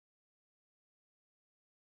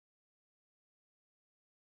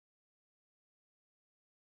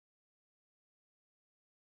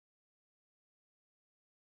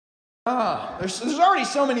There's already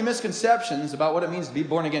so many misconceptions about what it means to be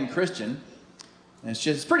born-again Christian. And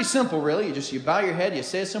it's pretty simple, really. You bow your head, you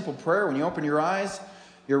say a simple prayer. When you open your eyes,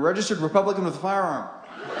 you're a registered Republican with a firearm.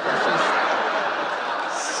 It's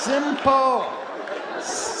just simple.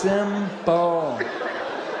 Simple.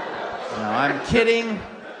 No, I'm kidding.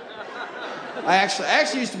 I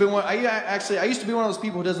actually used to be one. I used to be one of those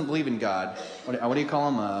people who doesn't believe in God. What do you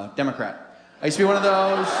call them? Democrat. I used to be one of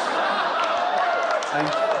those.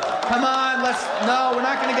 Come on, no, we're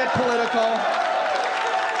not going to get political.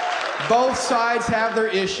 Both sides have their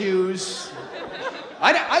issues.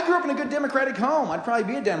 I grew up in a good Democratic home. I'd probably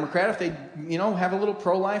be a Democrat if they, have a little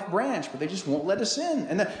pro-life branch, but they just won't let us in.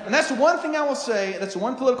 And that's the one thing I will say. That's the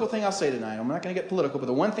one political thing I'll say tonight. I'm not going to get political, but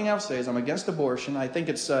the one thing I'll say is I'm against abortion. I think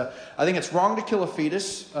it's wrong to kill a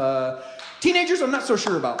fetus. Teenagers, I'm not so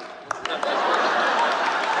sure about.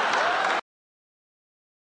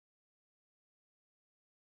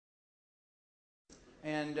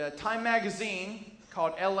 And Time magazine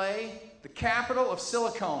called LA the capital of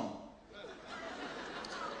silicone.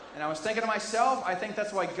 And I was thinking to myself, I think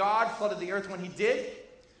that's why God flooded the earth when he did.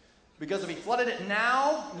 Because if he flooded it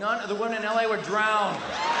now, none of the women in LA would drown.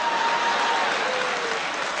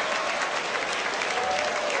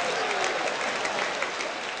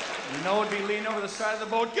 Noah would be leaning over the side of the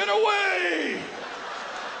boat, "Get away!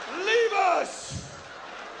 Leave us!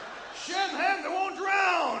 Shem, Ham, they won't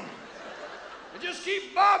drown! They just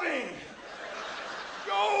keep bobbing!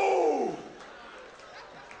 Go!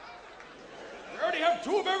 We already have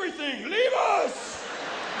two of everything! Leave us!"